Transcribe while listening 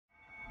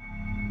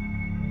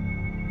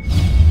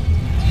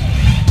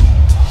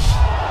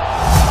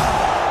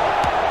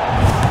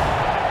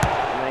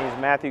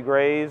Matthew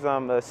Graves.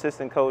 I'm the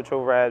assistant coach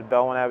over at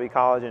Belmont Abbey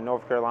College in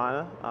North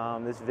Carolina.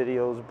 This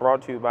video is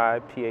brought to you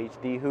by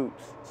PhD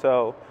Hoops.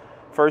 So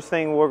first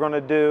thing we're going to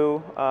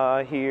do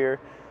here,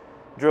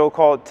 drill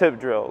called tip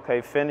drill.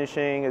 Okay,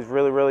 finishing is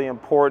really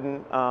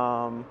important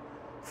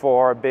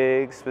for our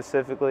bigs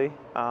specifically.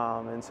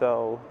 And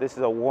so this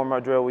is a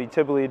warm-up drill we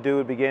typically do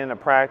at the beginning of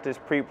practice,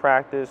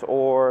 pre-practice,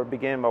 or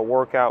beginning of a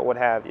workout, what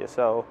have you.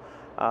 So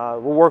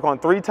we'll work on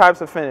 3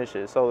 types of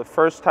finishes. So the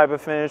first type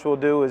of finish we'll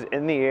do is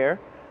in the air,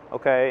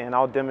 okay, and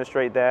I'll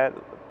demonstrate that.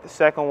 The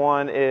second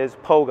one is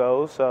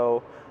Pogos,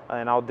 so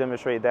and I'll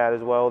demonstrate that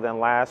as well. Then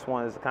last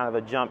one is kind of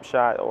a jump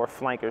shot or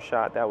flanker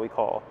shot that we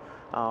call.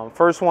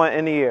 First one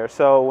in the air.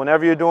 So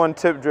whenever you're doing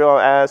tip drill, I'll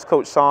ask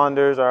Coach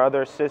Saunders, our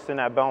other assistant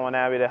at Belmont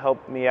Abbey, to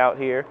help me out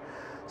here.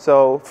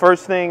 So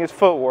first thing is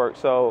footwork.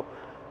 So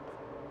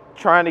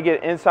trying to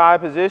get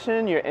inside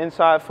position, your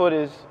inside foot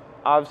is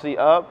obviously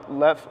up,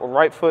 left or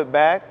right foot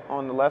back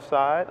on the left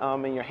side,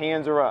 and your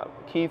hands are up.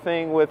 Key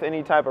thing with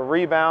any type of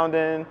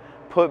rebounding,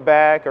 put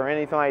back, or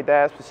anything like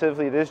that,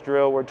 specifically this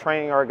drill, we're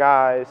training our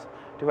guys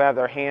to have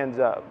their hands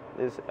up.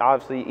 It's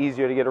obviously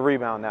easier to get a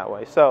rebound that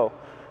way. So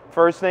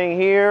first thing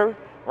here,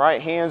 right,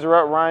 hands are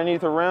up right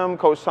underneath the rim.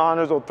 Coach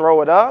Saunders will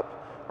throw it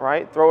up,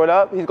 right, throw it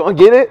up. He's gonna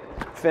get it,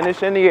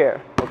 finish in the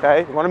air,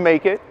 okay? You wanna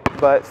make it,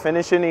 but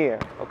finish in the air,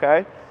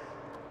 okay?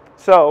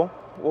 So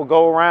we'll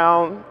go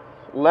around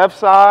left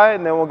side,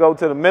 and then we'll go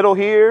to the middle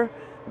here.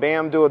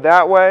 Bam, do it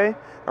that way.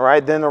 All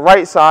right, then the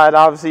right side,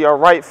 obviously our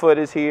right foot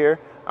is here.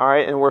 All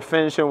right, and we're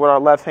finishing with our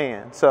left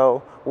hand.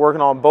 So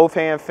working on both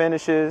hand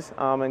finishes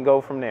and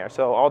go from there.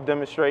 So I'll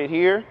demonstrate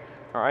here.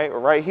 All right,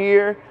 right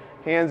here,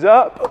 hands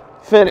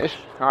up, finish.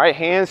 All right,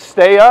 hands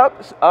stay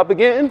up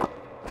again,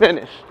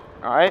 finish.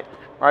 All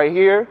right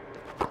here,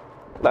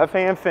 left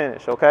hand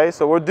finish, okay?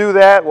 So we'll do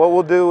that. What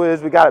we'll do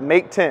is we gotta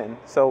make 10.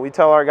 So we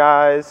tell our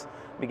guys,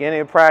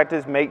 beginning of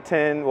practice, make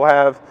 10. We'll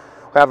have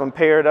them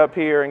paired up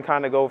here and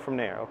kind of go from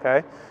there,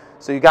 okay?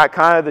 So you got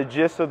kind of the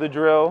gist of the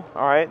drill,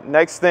 all right?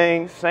 Next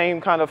thing,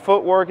 same kind of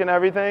footwork and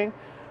everything.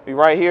 We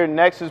right here,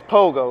 next is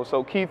Pogo.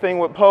 So key thing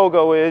with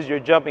Pogo is you're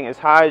jumping as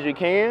high as you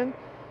can,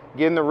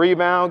 getting the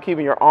rebound,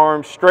 keeping your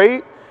arms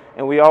straight,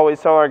 and we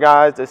always tell our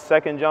guys the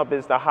second jump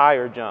is the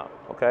higher jump,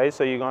 okay?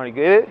 So you're going to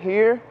get it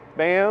here,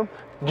 bam,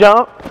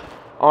 jump,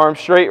 arms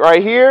straight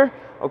right here,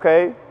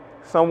 okay?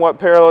 Somewhat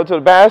parallel to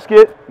the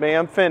basket,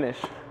 bam, finish.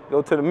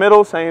 Go to the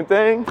middle, same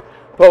thing,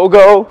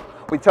 Pogo.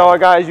 We tell our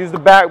guys use the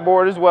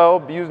backboard as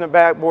well. Using the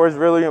backboard is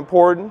really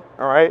important,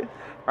 all right?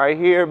 Right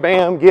here,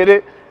 bam, get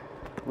it,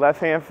 left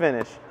hand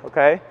finish,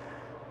 okay?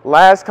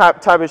 Last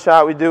type of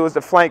shot we do is the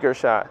flanker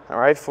shot, all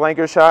right?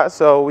 Flanker shot,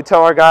 so we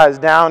tell our guys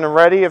down and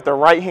ready. If they're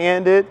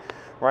right-handed,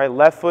 right,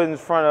 left foot in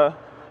front of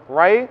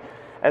right.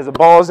 As the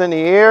ball's in the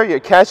air, you're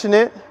catching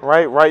it,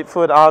 right? Right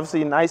foot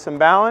obviously nice and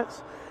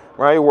balanced,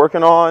 right?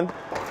 Working on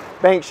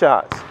bank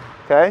shots,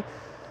 okay?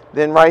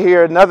 Then right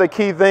here, another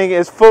key thing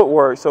is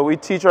footwork. So we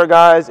teach our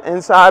guys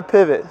inside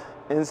pivot,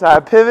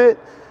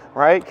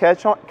 right?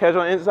 Catch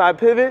on inside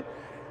pivot,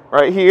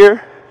 right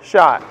here,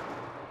 shot.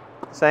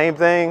 Same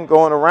thing,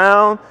 going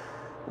around,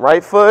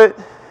 right foot,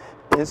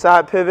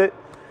 inside pivot,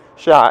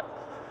 shot,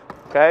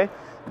 okay?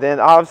 Then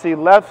obviously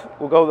left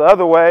will go the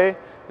other way.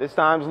 This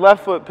time's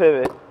left foot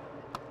pivot,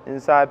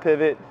 inside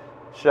pivot,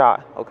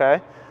 shot, okay?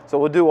 So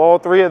we'll do all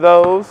 3 of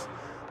those.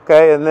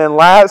 Okay, and then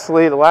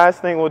lastly, the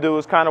last thing we'll do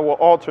is kind of we'll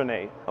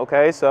alternate.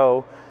 Okay,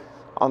 so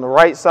on the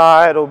right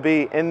side it'll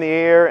be in the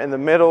air, in the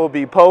middle will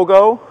be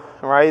Pogo,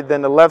 right?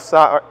 Then the left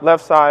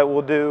side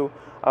we'll do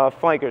a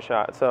flanker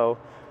shot. So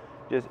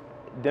just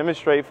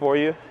demonstrate for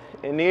you.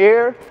 In the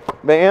air,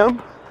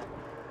 bam,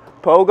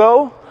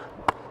 Pogo,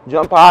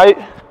 jump height,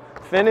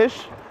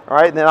 finish. All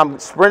right, then I'm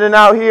sprinting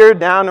out here,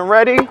 down and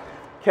ready,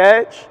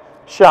 catch,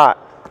 shot.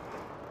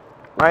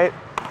 Right?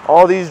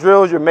 All these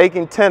drills, you're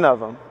making 10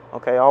 of them.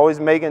 Okay, always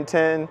making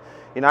 10.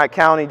 You're not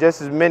counting just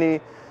as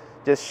many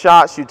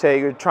shots you take.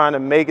 You're trying to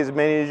make as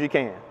many as you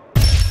can.